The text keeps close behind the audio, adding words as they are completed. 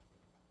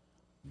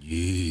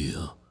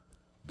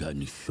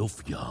got a show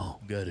for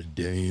y'all. Got a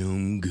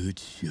damn good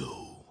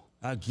show.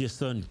 I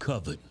just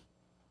uncovered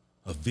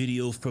a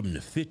video from the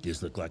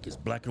 50s. Look like it's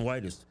black and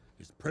white. It's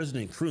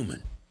President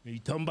Truman. He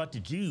talking about the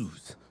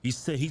Jews. He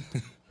said he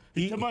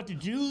talking about the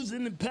Jews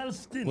and the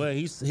Palestinians. Well,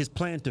 his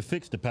plan to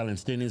fix the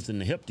Palestinians and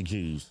to help the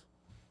Jews.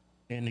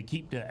 And to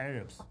keep the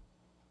Arabs,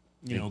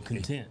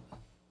 content.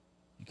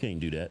 You can't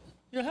do that.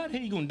 Yeah, how the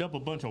hell you gonna dump a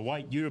bunch of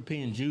white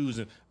European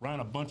Jews around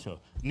a bunch of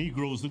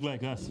Negroes look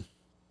like us?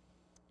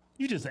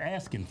 You just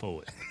asking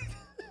for it.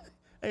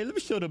 Hey, let me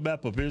show the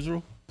map of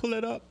Israel. Pull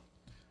it up.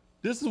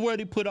 This is where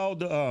they put all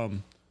the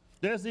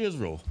there's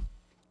Israel.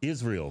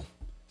 Israel.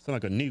 Sound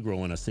like a Negro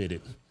when I said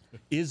it.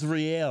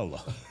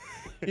 Israel.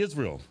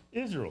 Israel.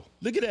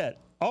 Look at that.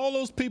 All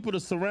those people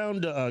that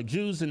surround the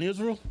Jews in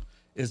Israel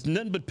is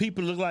nothing but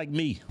people look like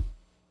me.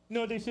 You know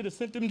what they should have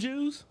sent them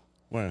Jews?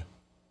 Where?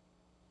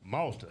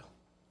 Malta.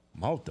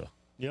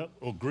 Yep,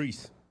 or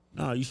Greece.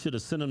 No, you should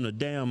have sent them to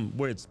damn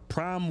where it's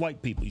prime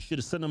white people. You should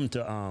have sent them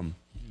to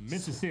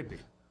Mississippi.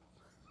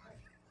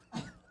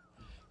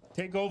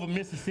 Take over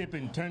Mississippi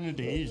and turn it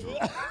to Israel.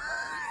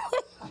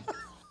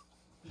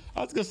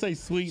 I was gonna say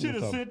Sweden.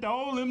 Should have sent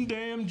all them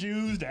damn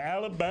Jews to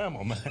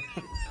Alabama, man.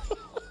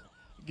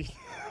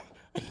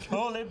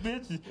 Call that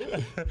bitch.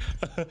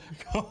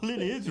 Call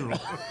it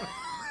Israel.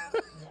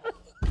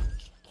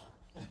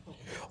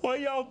 Why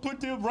y'all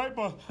put them right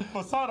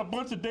beside a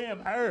bunch of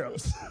damn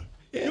Arabs?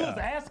 Yeah. You was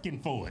asking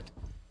for it.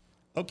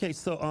 Okay,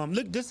 so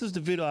look, this is the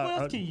video.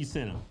 Where else can you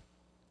send them?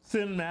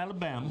 Send them to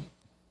Alabama,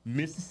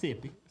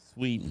 Mississippi,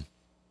 Sweden.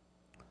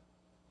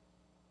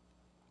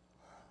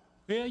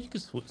 Yeah, you can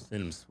send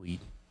them to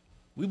Sweden.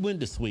 We went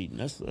to Sweden.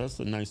 That's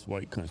a nice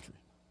white country.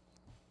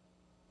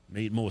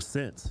 Made more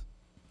sense.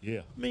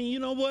 Yeah. I mean, you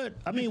know what?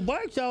 I mean,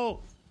 why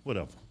y'all,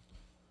 whatever.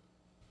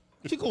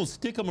 You gonna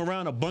stick them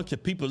around a bunch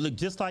of people look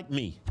just like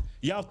me.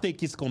 Y'all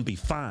think it's gonna be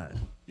fine.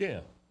 Yeah.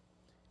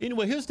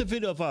 Anyway, here's the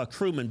video of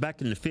Truman back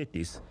in the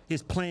 50s.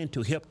 His plan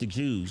to help the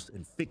Jews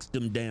and fix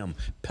them damn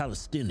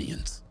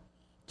Palestinians.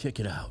 Check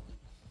it out.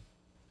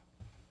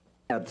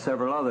 Had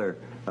several other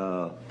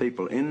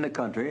people in the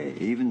country,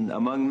 even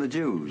among the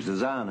Jews, the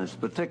Zionists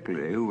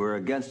particularly, who were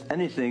against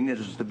anything that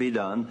was to be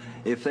done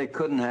if they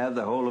couldn't have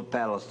the whole of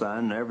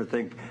Palestine and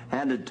everything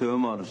handed to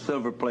them on a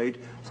silver plate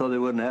so they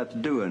wouldn't have to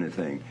do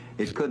anything.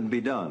 It couldn't be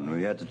done.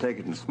 We had to take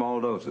it in small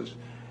doses.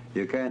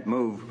 You can't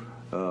move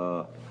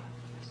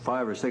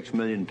 5 or 6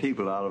 million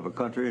people out of a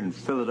country and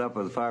fill it up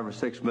with 5 or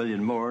 6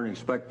 million more and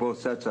expect both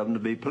sets of them to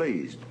be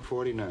pleased.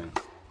 49.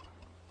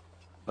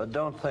 But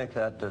don't think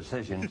that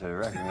decision to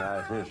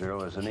recognize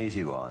Israel is an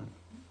easy one.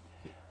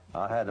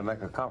 I had to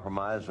make a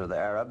compromise with the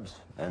Arabs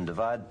and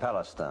divide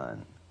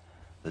Palestine.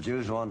 The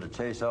Jews wanted to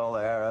chase all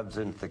the Arabs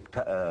into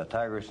the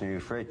Tigris and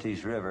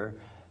Euphrates River,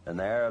 and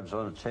the Arabs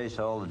wanted to chase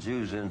all the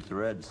Jews into the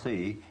Red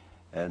Sea.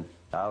 And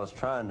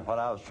what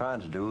I was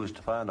trying to do was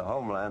to find a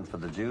homeland for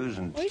the Jews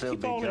and still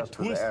be just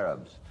for the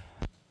Arabs.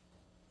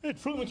 Hey,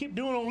 Truman keep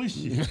doing all this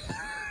shit.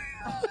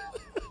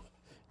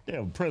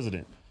 Damn,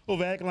 president.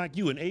 Over acting like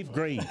you in 8th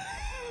grade.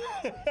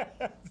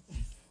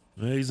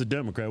 Well, he's a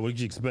Democrat. What did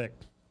you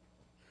expect?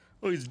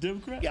 Oh, he's a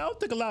Democrat? Yeah, I don't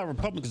think a lot of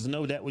Republicans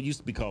know that what used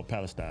to be called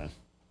Palestine.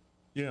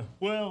 Yeah,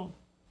 well,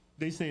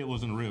 they say it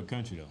wasn't a real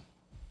country, though.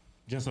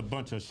 Just a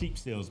bunch of sheep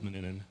salesmen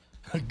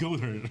and goat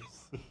herders.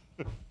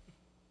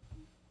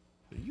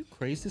 You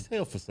crazy as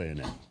hell for saying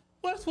that.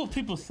 Well, that's what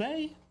people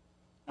say.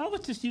 I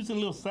was just using a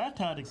little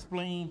satire to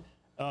explain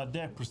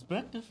their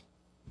perspective,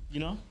 you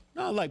know?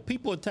 No, like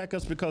people attack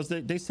us because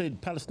they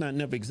said Palestine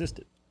never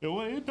existed.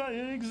 Well, it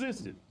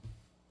existed.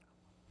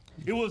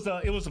 It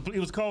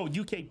was called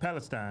UK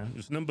Palestine.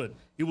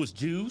 It was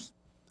Jews,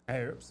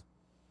 Arabs,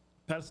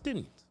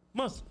 Palestinians,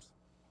 Muslims,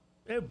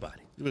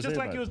 everybody. It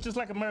was just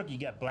like America. You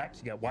got blacks,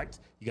 you got whites,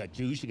 you got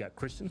Jews, you got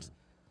Christians,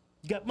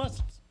 you got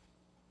Muslims.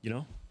 You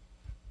know.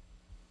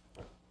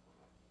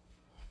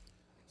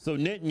 So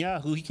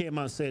Netanyahu, he came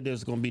out and said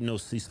there's going to be no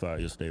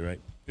ceasefire yesterday,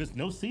 right? There's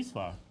no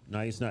ceasefire.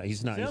 No, he's not.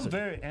 He's not. See, I'm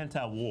very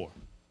anti-war.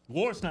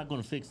 War's not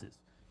going to fix this.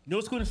 You know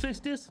what's going to fix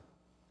this?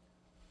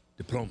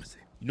 Diplomacy.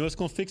 You know what's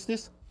going to fix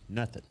this?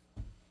 Nothing.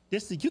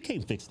 You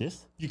can't fix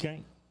this. You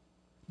can't.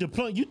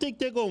 You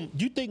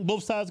think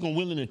both sides are going to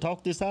willingly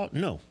talk this out?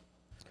 No.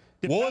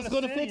 War's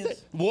going to fix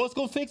it? War's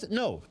going to fix it?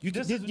 No.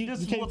 This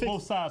is what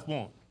both sides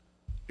want.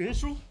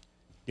 Israel,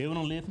 they want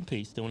to live in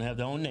peace. They want to have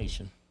their own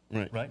nation.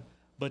 Right?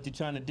 But they're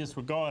trying to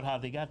disregard how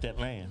they got that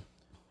land.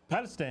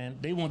 Palestine,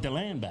 they want their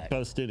land back.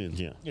 Palestinians,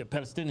 yeah. Yeah,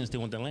 Palestinians, they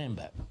want their land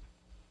back.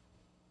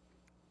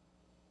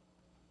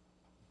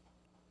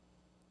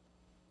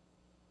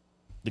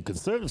 The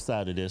conservative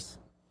side of this,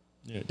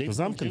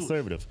 because I'm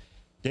conservative,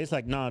 they're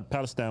like, nah,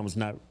 Palestine was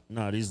not,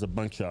 these is a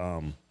bunch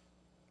of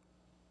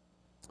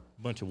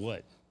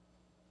what?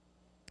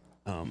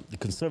 The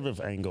conservative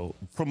angle,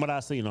 from what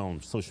I seen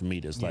on social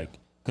media, it's like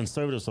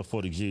conservatives are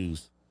for the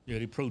Jews. Yeah,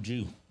 they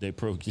pro-Jew. They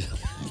pro-Jew.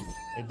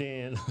 And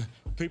then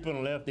people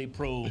on the left, they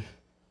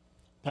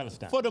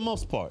pro-Palestine. For the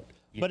most part.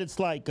 Yeah. But it's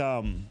like,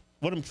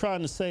 what I'm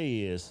trying to say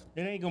is,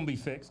 it ain't going to be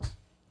fixed.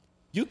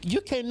 You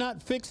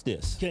cannot fix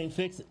this. Can't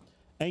fix it.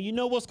 And you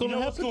know what's going to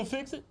happen? You know what's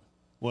going to fix it?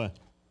 What?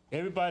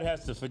 Everybody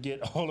has to forget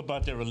all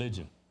about their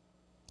religion.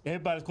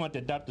 Everybody's going to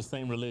adopt the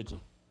same religion.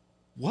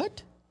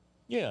 What?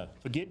 Yeah,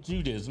 forget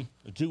Judaism,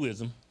 or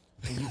Jewism,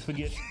 and you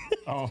forget.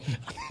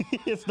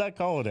 It's not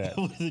called that.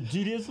 Was it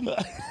Judaism?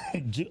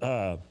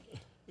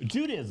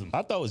 Judaism.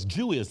 I thought it was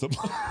Jewism.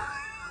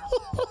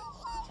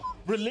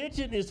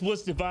 Religion is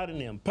what's dividing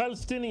them.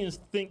 Palestinians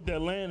think their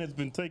land has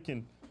been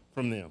taken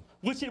from them,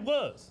 which it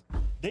was.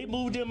 They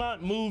moved them out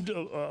and moved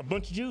a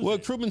bunch of Jews. Well,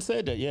 Truman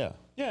said that, yeah.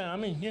 Yeah, I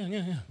mean,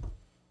 yeah.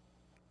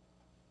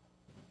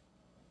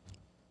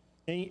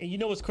 And you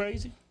know what's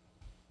crazy?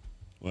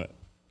 What?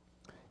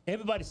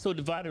 Everybody's so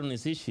divided on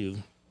this issue.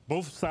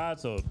 Both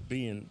sides are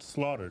being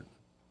slaughtered.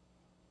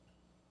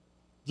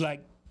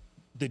 Like,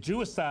 the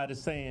Jewish side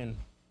is saying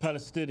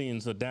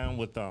Palestinians are down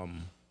with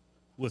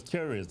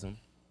terrorism,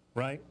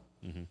 right?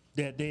 Mm-hmm.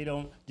 That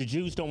the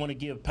Jews don't want to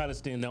give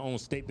Palestine their own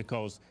state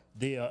because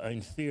they are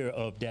in fear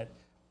of that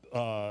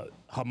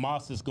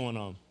Hamas is going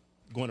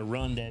to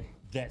run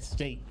that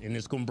state, and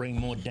it's going to bring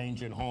more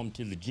danger and harm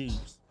to the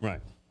Jews.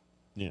 Right.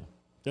 Yeah.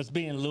 That's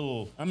being a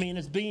little. I mean,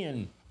 it's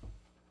being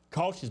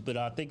cautious, but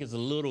I think it's a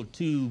little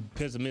too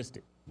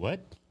pessimistic. What?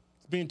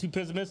 It's being too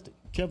pessimistic.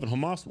 Kevin,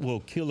 Hamas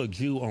will kill a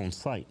Jew on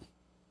sight.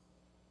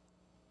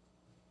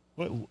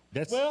 What?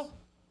 That's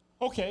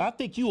okay. I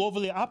think you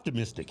overly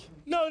optimistic.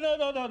 No.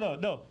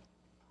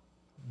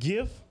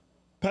 Give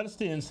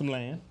Palestinians some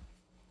land,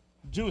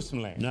 Jews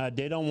some land. Nah,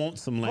 they don't want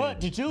some land.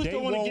 But the Jews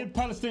don't want to give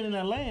Palestinians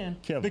their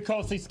land, Kevin,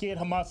 because they scared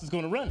Hamas is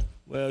going to run it.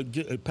 Well,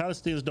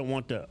 Palestinians don't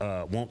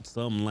want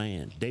some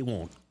land. They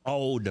want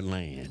all the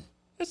land.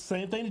 It's the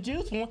same thing the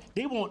Jews want.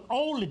 They want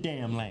all the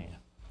damn land.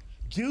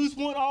 Jews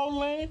want all the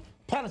land.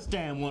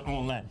 Palestine want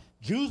all the land.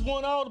 Jews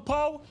want all the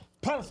power.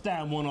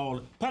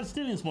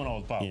 Palestinians want all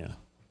the power.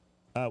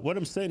 Yeah. What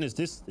I'm saying is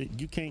this: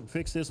 you can't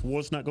fix this.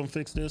 War's not going to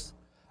fix this.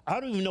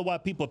 I don't even know why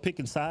people are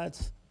picking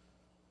sides.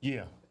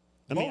 Yeah.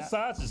 I mean, both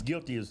sides is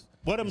guilty as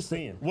what I'm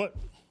saying. What?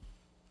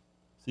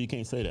 So you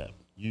can't say that.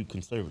 You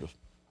conservative.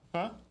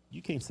 Huh?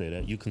 You can't say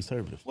that. You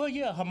conservative. Well,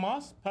 yeah,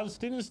 Hamas,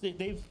 Palestinians,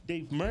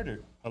 they've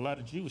murdered a lot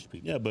of Jewish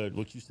people. Yeah, but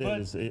what you said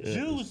is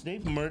Jews,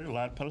 they've murdered a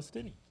lot of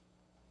Palestinians.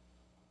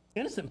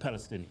 Innocent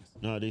Palestinians.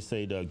 No, they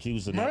say the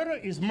Jews are murder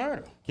is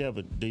murder.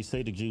 Kevin, they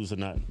say the Jews are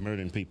not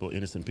murdering people,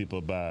 innocent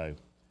people, by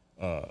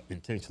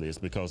intentionally. It's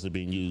because they're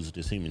being used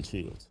as human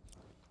shields.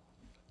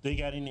 They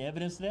got any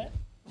evidence of that?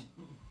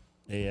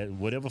 Yeah,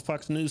 whatever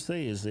Fox News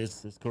says,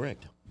 it's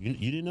correct. You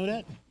didn't know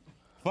that?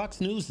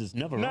 Fox News is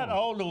never Not wrong.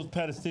 all those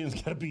Palestinians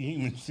got to be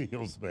human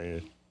shields,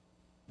 man.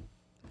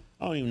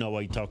 I don't even know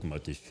why you're talking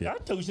about this shit. I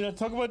told you not to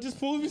talk about this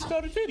before we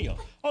started the video.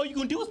 All you're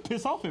going to do is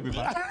piss off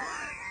everybody.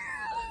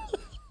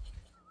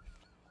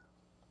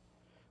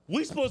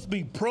 We supposed to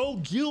be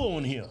pro-Jew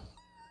on here.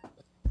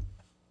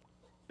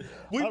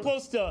 We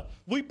supposed to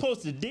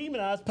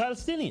demonize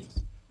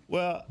Palestinians.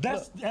 Well,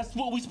 that's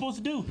what we supposed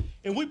to do,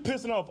 and we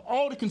pissing off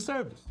all the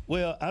conservatives.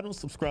 Well, I don't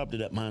subscribe to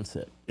that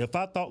mindset. If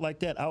I thought like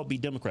that, I would be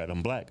Democrat.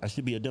 I'm black. I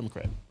should be a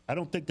Democrat. I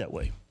don't think that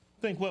way.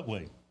 Think what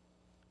way?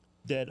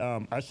 That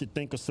I should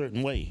think a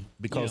certain way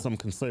because I'm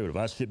conservative.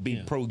 I should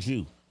be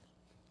pro-Jew.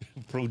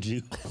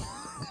 Pro-Jew.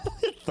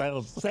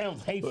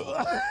 sounds hateful.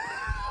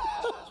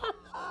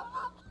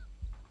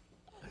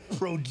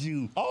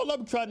 Pro-Jew. All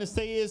I'm trying to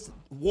say is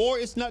war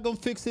is not going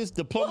to fix this.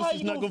 Diplomacy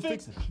is not going to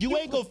fix it. You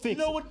ain't going to fix it.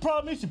 You know what the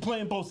problem is? You're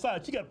playing both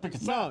sides. You got to pick a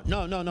side.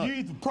 No. You're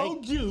either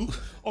pro-Jew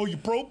or you're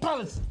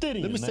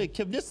pro-Palestinian. Let me say,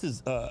 Kim, this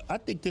is, I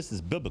think this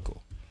is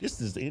biblical. This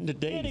is the end of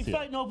days. Yeah, they here.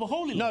 fighting over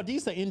Holy Land. No,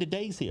 these are end of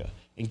days here.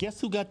 And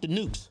guess who got the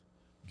nukes?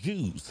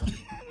 Jews.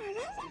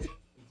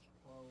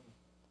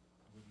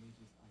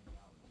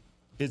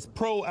 It's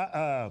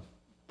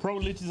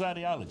pro-religious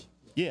ideology.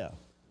 Yeah.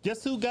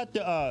 Guess who got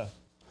the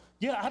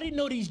Yeah, I didn't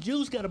know these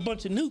Jews got a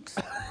bunch of nukes.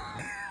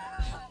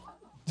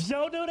 Did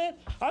y'all know that?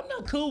 I'm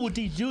not cool with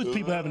these Jewish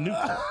people having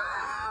nukes.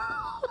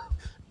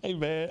 Hey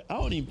man, I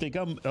don't even think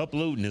I'm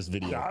uploading this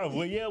video.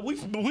 Well, yeah,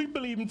 we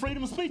believe in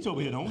freedom of speech over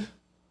here, don't we?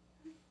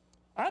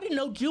 I didn't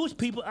know Jewish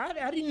people.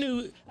 I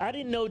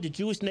didn't know the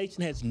Jewish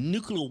nation has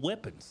nuclear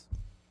weapons.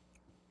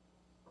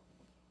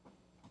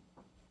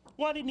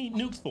 Why do they need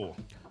nukes for?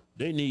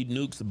 They need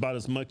nukes about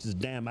as much as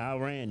damn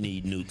Iran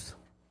need nukes.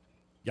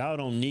 Y'all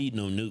don't need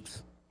no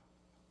nukes.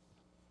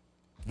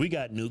 We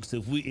got nukes.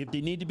 If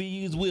they need to be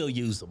used, we'll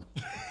use them.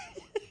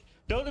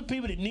 The only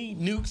people that need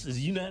nukes is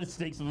the United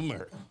States of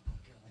America.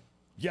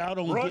 Y'all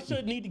don't.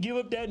 Russia need to give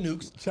up that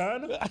nukes.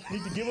 China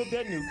need to give up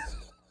that nukes.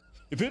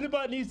 If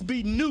anybody needs to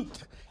be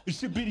nuked, it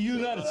should be the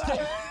United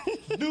States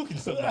nuking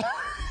somebody.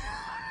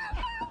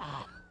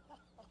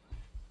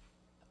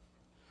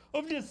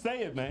 I'm just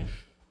saying, man.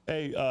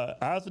 Hey,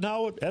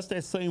 Eisenhower, that's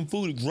that same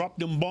fool that dropped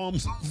them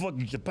bombs in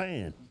fucking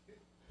Japan.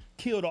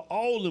 Killed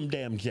all them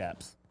damn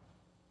Japs.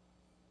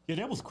 Yeah,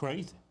 that was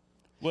crazy.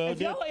 Well,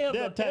 they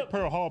attacked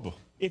Pearl Harbor.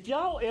 If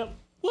y'all ever,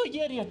 well,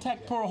 yeah, they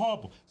attacked Pearl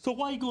Harbor. So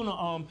why are you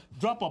gonna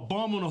drop a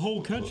bomb on the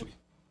whole country?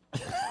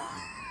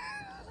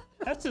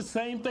 That's the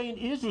same thing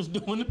Israel's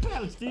doing to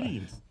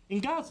Palestinians in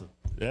Gaza.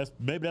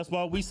 Maybe that's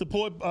why we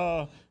support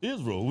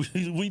Israel.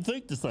 We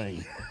think the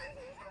same.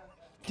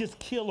 Just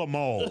kill them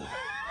all.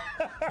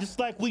 Just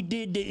like we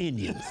did the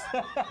Indians.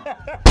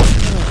 That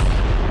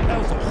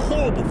was a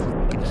horrible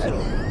fucking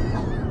show.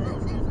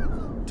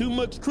 Too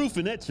much truth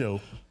in that show.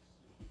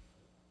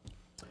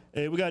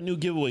 Hey, we got a new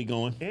giveaway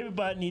going.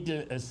 Everybody need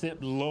to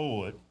accept the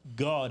Lord.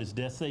 God is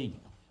their Savior.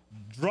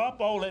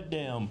 Drop all that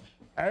damn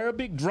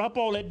Arabic, drop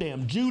all that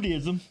damn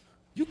Judaism.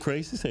 You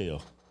crazy as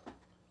hell.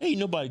 Ain't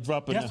nobody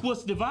dropping that. That's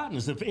what's dividing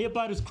us. If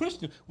everybody's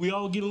Christian, we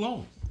all get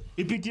along.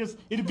 It'd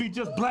be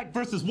just black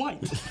versus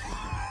white.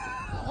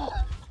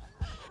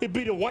 It'd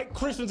be the white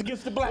Christians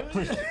against the black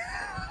Christians.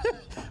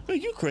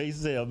 Man, you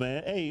crazy as hell,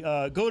 man. Hey,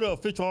 go to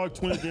official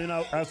R20 in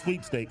our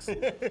sweepstakes.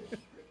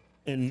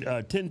 And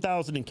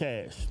 10,000 in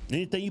cash.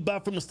 Anything you buy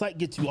from the site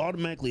gets you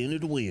automatically into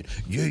the win.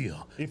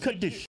 Yeah.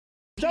 Cut this.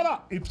 Shut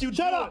up. If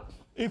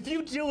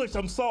you Jewish,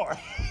 I'm sorry.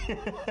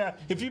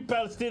 If you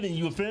Palestinian,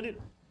 you offended?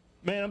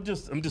 Man, I'm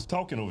just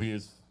talking over here.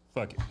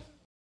 Fuck it.